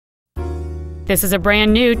This is a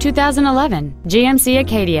brand new 2011 GMC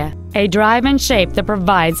Acadia, a drive and shape that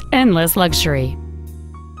provides endless luxury.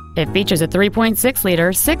 It features a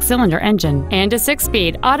 3.6-liter six-cylinder engine and a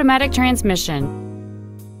 6-speed automatic transmission.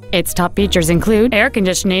 Its top features include air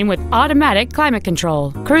conditioning with automatic climate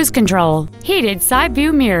control, cruise control, heated side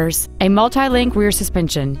view mirrors, a multi-link rear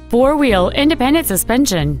suspension, 4-wheel independent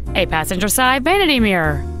suspension, a passenger side vanity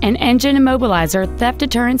mirror, an engine immobilizer theft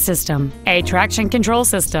deterrent system, a traction control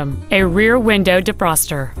system, a rear window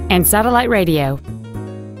defroster, and satellite radio.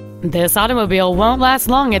 This automobile won't last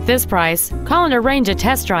long at this price. Call and arrange a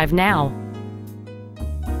test drive now.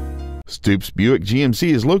 Stoops Buick GMC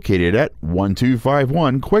is located at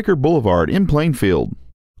 1251 Quaker Blvd in Plainfield.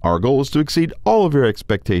 Our goal is to exceed all of your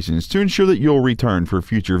expectations to ensure that you'll return for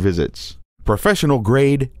future visits. Professional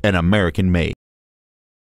grade and American made.